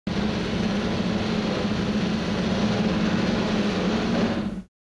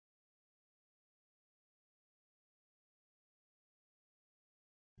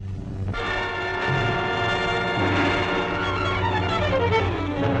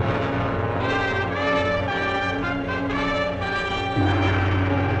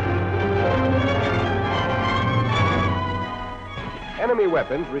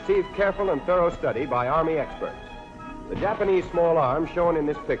weapons receive careful and thorough study by Army experts. The Japanese small arms shown in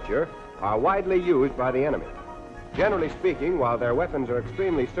this picture are widely used by the enemy. Generally speaking, while their weapons are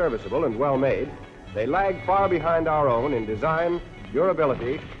extremely serviceable and well made, they lag far behind our own in design,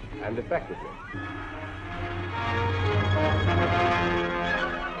 durability, and effectiveness.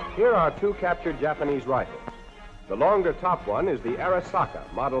 Here are two captured Japanese rifles. The longer top one is the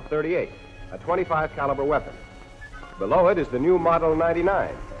Arasaka Model 38, a 25 caliber weapon. Below it is the new Model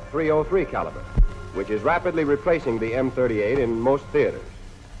 99, 303 caliber, which is rapidly replacing the M38 in most theaters.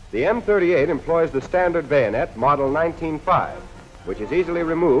 The M38 employs the standard bayonet Model 19.5, which is easily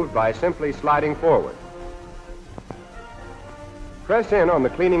removed by simply sliding forward. Press in on the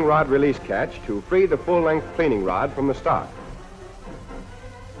cleaning rod release catch to free the full-length cleaning rod from the stock.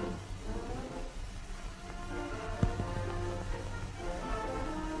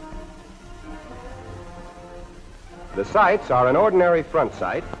 The sights are an ordinary front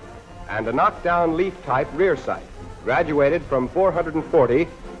sight and a knockdown leaf-type rear sight, graduated from 440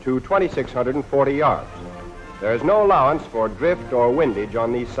 to 2,640 yards. There is no allowance for drift or windage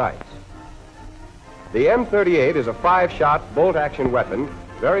on these sights. The M38 is a 5-shot bolt-action weapon,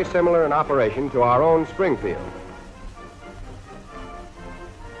 very similar in operation to our own Springfield.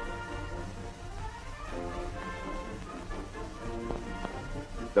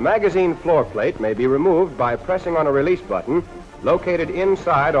 The magazine floor plate may be removed by pressing on a release button located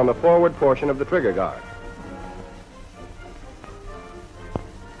inside on the forward portion of the trigger guard.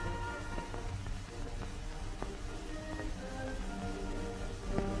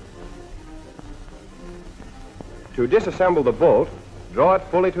 To disassemble the bolt, draw it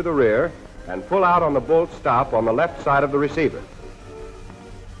fully to the rear and pull out on the bolt stop on the left side of the receiver.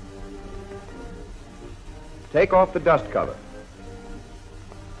 Take off the dust cover.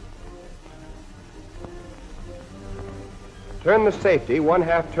 Turn the safety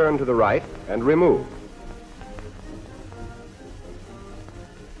 1/2 turn to the right and remove.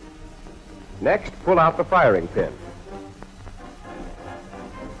 Next, pull out the firing pin.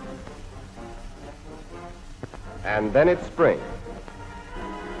 And then its spring.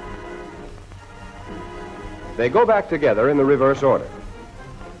 They go back together in the reverse order.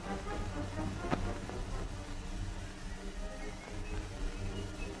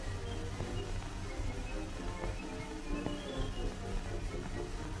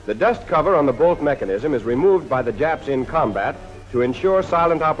 The dust cover on the bolt mechanism is removed by the Japs in combat to ensure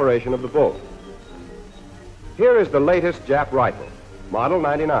silent operation of the bolt. Here is the latest Jap rifle, Model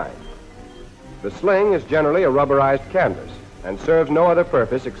 99. The sling is generally a rubberized canvas and serves no other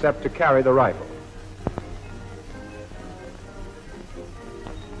purpose except to carry the rifle.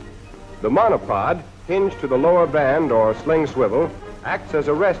 The monopod, hinged to the lower band or sling swivel, acts as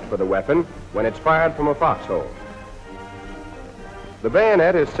a rest for the weapon when it's fired from a foxhole. The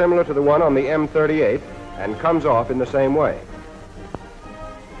bayonet is similar to the one on the M38 and comes off in the same way.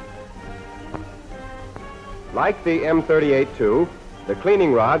 Like the M38 too, the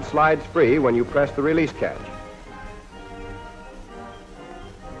cleaning rod slides free when you press the release catch.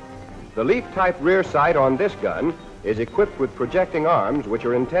 The leaf-type rear sight on this gun is equipped with projecting arms which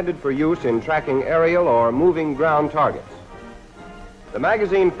are intended for use in tracking aerial or moving ground targets. The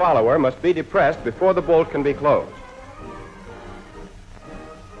magazine follower must be depressed before the bolt can be closed.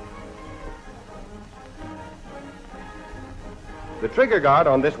 The trigger guard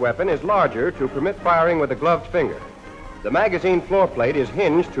on this weapon is larger to permit firing with a gloved finger. The magazine floor plate is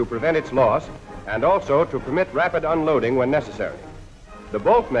hinged to prevent its loss and also to permit rapid unloading when necessary. The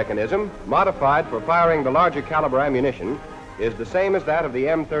bolt mechanism, modified for firing the larger caliber ammunition, is the same as that of the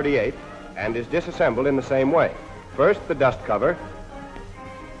M38 and is disassembled in the same way. First, the dust cover,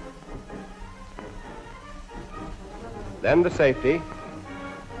 then the safety,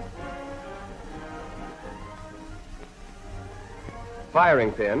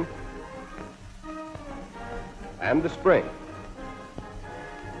 firing pin, and the spring.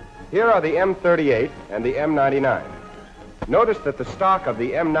 Here are the M38 and the M99. Notice that the stock of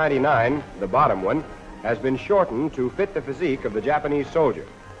the M99, the bottom one, has been shortened to fit the physique of the Japanese soldier.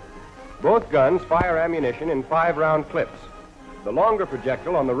 Both guns fire ammunition in 5-round clips. The longer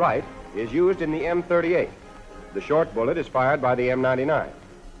projectile on the right is used in the M38. The short bullet is fired by the M99.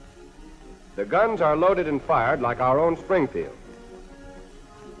 The guns are loaded and fired like our own Springfield.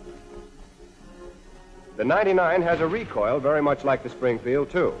 The 99 has a recoil very much like the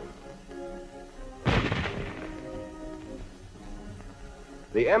Springfield, too.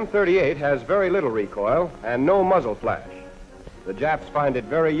 The M38 has very little recoil and no muzzle flash. The Japs find it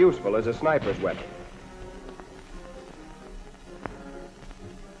very useful as a sniper's weapon.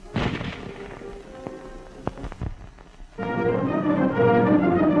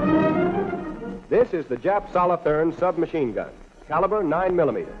 This is the Jap Solothurn submachine gun, caliber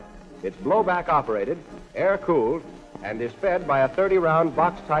 9mm. It's blowback operated, air-cooled, and is fed by a 30-round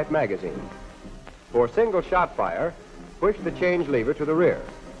box-type magazine. For single shot fire, push the change lever to the rear.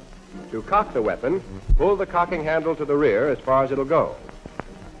 To cock the weapon, pull the cocking handle to the rear as far as it'll go.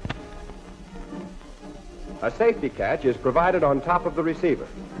 A safety catch is provided on top of the receiver,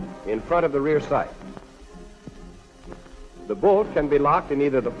 in front of the rear sight. The bolt can be locked in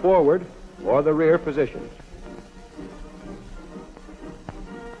either the forward or the rear positions.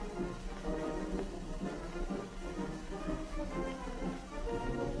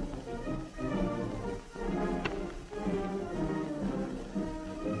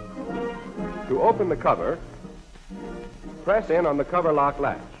 To open the cover, press in on the cover lock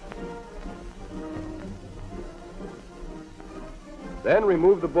latch. Then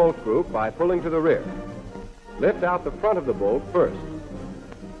remove the bolt group by pulling to the rear. Lift out the front of the bolt first.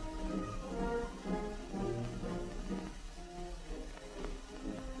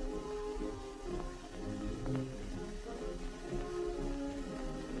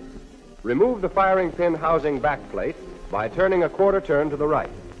 Remove the firing pin housing backplate by turning a quarter turn to the right.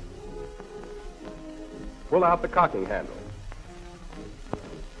 Pull out the cocking handle.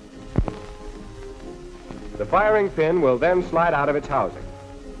 The firing pin will then slide out of its housing.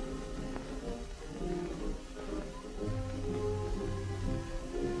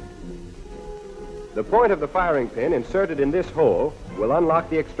 The point of the firing pin inserted in this hole will unlock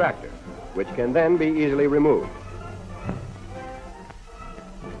the extractor, which can then be easily removed.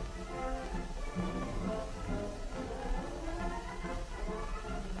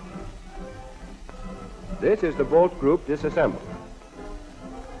 This is the bolt group disassembled.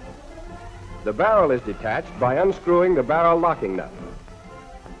 The barrel is detached by unscrewing the barrel locking nut.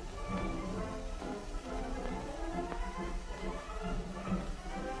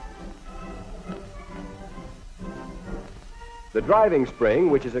 The driving spring,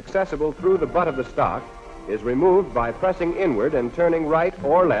 which is accessible through the butt of the stock, is removed by pressing inward and turning right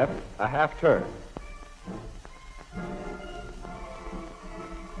or left a half turn.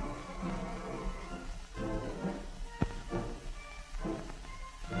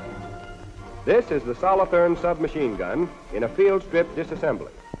 This is the Solothurn submachine gun in a field strip disassembly.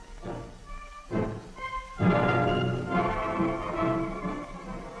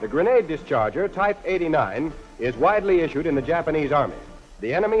 The grenade discharger Type 89 is widely issued in the Japanese Army.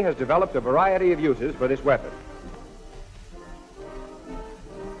 The enemy has developed a variety of uses for this weapon.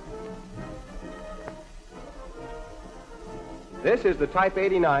 This is the Type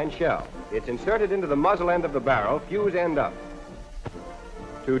 89 shell. It's inserted into the muzzle end of the barrel, fuse end up.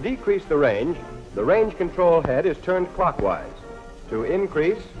 To decrease the range control head is turned clockwise. To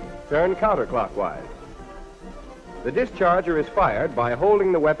increase, turn counterclockwise. The discharger is fired by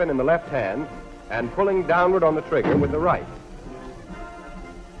holding the weapon in the left hand and pulling downward on the trigger with the right.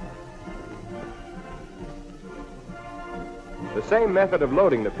 The same method of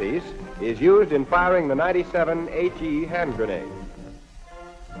loading the piece is used in firing the 97 HE hand grenade.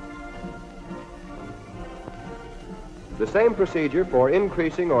 The same procedure for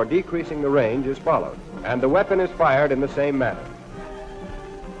increasing or decreasing the range is followed, and the weapon is fired in the same manner.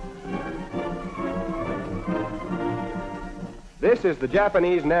 This is the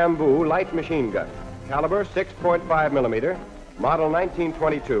Japanese Nambu light machine gun, caliber 6.5mm, model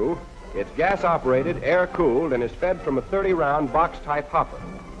 1922. It's gas-operated, air-cooled, and is fed from a 30-round box-type hopper.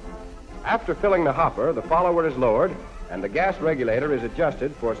 After filling the hopper, the follower is lowered, and the gas regulator is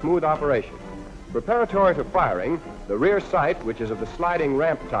adjusted for smooth operation. Preparatory to firing, the rear sight, which is of the sliding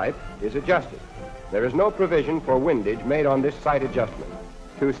ramp type, is adjusted. There is no provision for windage made on this sight adjustment.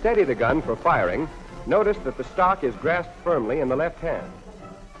 To steady the gun for firing, notice that the stock is grasped firmly in the left hand.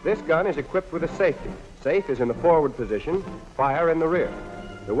 This gun is equipped with a safety. Safe is in the forward position, fire in the rear.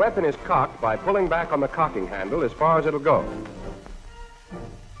 The weapon is cocked by pulling back on the cocking handle as far as it'll go.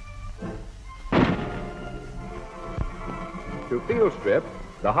 To field strip,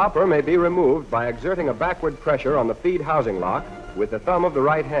 the hopper may be removed by exerting a backward pressure on the feed housing lock with the thumb of the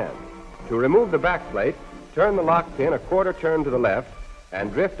right hand. To remove the backplate, turn the lock pin a quarter turn to the left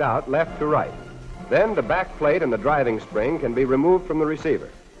and drift out left to right. Then the backplate and the driving spring can be removed from the receiver.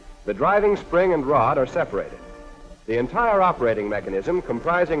 The driving spring and rod are separated. The entire operating mechanism,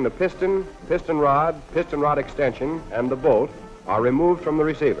 comprising the piston rod extension, and the bolt, are removed from the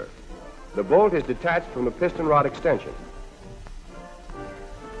receiver. The bolt is detached from the piston rod extension.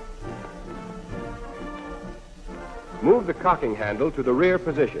 Move the cocking handle to the rear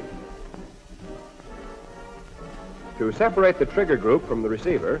position. To separate the trigger group from the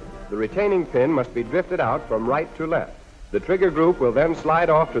receiver, the retaining pin must be drifted out from right to left. The trigger group will then slide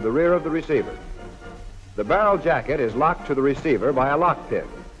off to the rear of the receiver. The barrel jacket is locked to the receiver by a lock pin.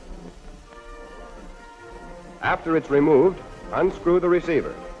 After it's removed, unscrew the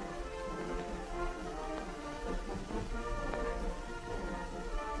receiver.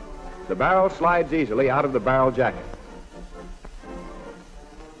 The barrel slides easily out of the barrel jacket.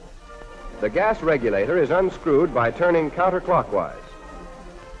 The gas regulator is unscrewed by turning counterclockwise.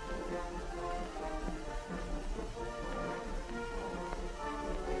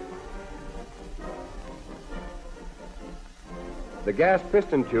 The gas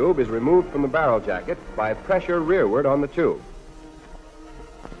piston tube is removed from the barrel jacket by pressure rearward on the tube.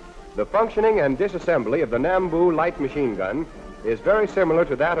 The functioning and disassembly of the Nambu light machine gun is very similar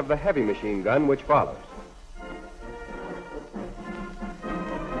to that of the heavy machine gun which follows.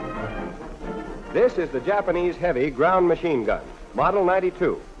 This is the Japanese heavy ground machine gun, Model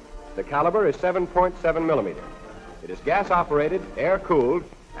 92. The caliber is 7.7 millimeter. It is gas-operated, air-cooled,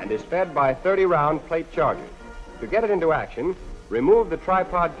 and is fed by 30-round plate chargers. To get it into action, remove the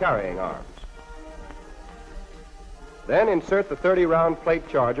tripod carrying arms. Then insert the 30-round plate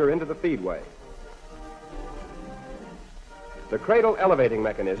charger into the feedway. The cradle elevating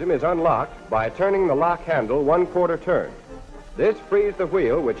mechanism is unlocked by turning the lock handle 1/4 turn. This frees the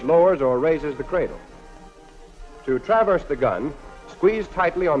wheel which lowers or raises the cradle. To traverse the gun, squeeze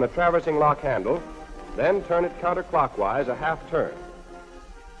tightly on the traversing lock handle, then turn it counterclockwise a half turn.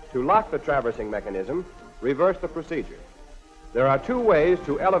 To lock the traversing mechanism, reverse the procedure. There are two ways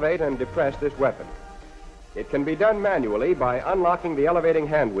to elevate and depress this weapon. It can be done manually by unlocking the elevating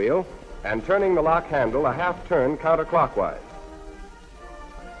hand wheel and turning the lock handle a half turn counterclockwise.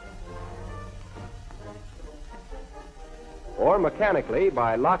 Or mechanically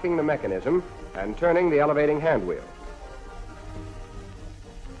by locking the mechanism and turning the elevating hand wheel.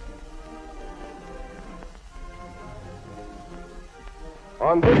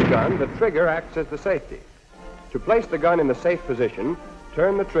 On this gun, the trigger acts as the safety. To place the gun in the safe position,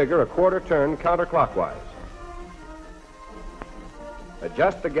 turn the trigger a 1/4 turn counterclockwise.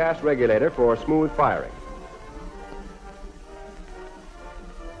 Adjust the gas regulator for smooth firing.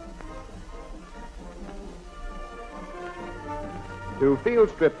 To field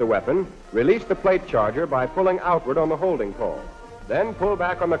strip the weapon, release the plate charger by pulling outward on the holding pole. Then pull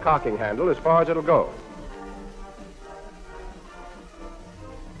back on the cocking handle as far as it'll go.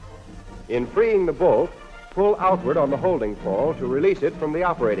 In freeing the bolt, pull outward on the holding pole to release it from the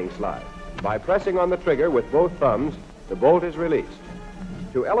operating slide. By pressing on the trigger with both thumbs, the bolt is released.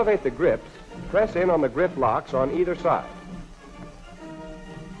 To elevate the grips, press in on the grip locks on either side.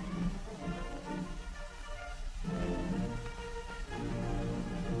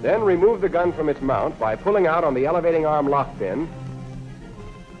 Then remove the gun from its mount by pulling out on the elevating arm lock pin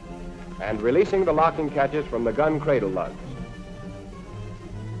and releasing the locking catches from the gun cradle lugs.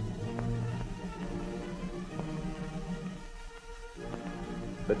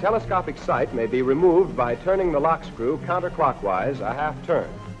 The telescopic sight may be removed by turning the lock screw counterclockwise a half turn.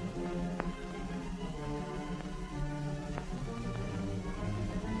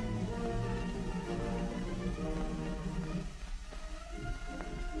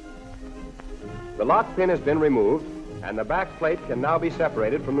 The lock pin has been removed, and the back plate can now be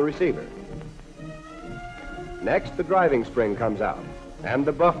separated from the receiver. Next, the driving spring comes out, and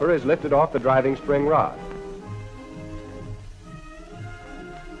the buffer is lifted off the driving spring rod.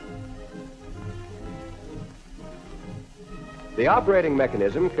 The operating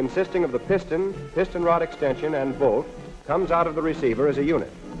mechanism, consisting of the piston rod extension, and bolt, comes out of the receiver as a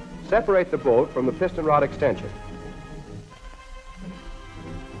unit. Separate the bolt from the piston rod extension.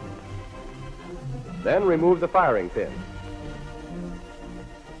 Then remove the firing pin.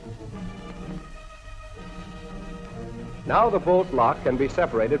 Now the bolt lock can be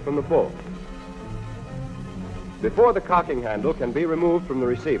separated from the bolt. Before the cocking handle can be removed from the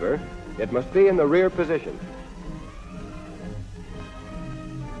receiver, it must be in the rear position.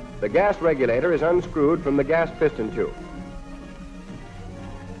 The gas regulator is unscrewed from the gas piston tube.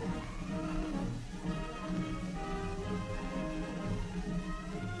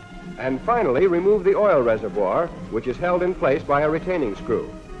 And finally, remove the oil reservoir, which is held in place by a retaining screw.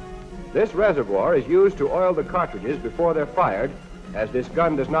 This reservoir is used to oil the cartridges before they're fired, as this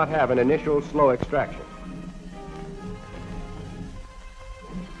gun does not have an initial slow extraction.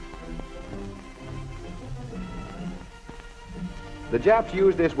 The Japs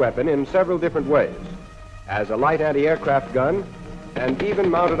use this weapon in several different ways, as a light anti-aircraft gun and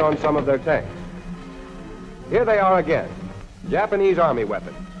even mounted on some of their tanks. Here they are again, Japanese Army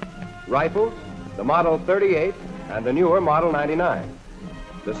weapons. Rifles, the Model 38 and the newer Model 99.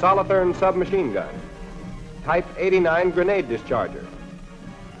 The Solothurn submachine gun. Type 89 grenade discharger.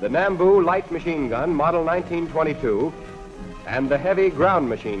 the Nambu light machine gun, Model 1922, and the heavy ground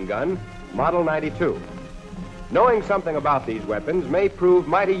machine gun, Model 92. Knowing something about these weapons may prove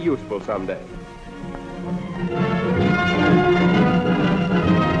mighty useful someday.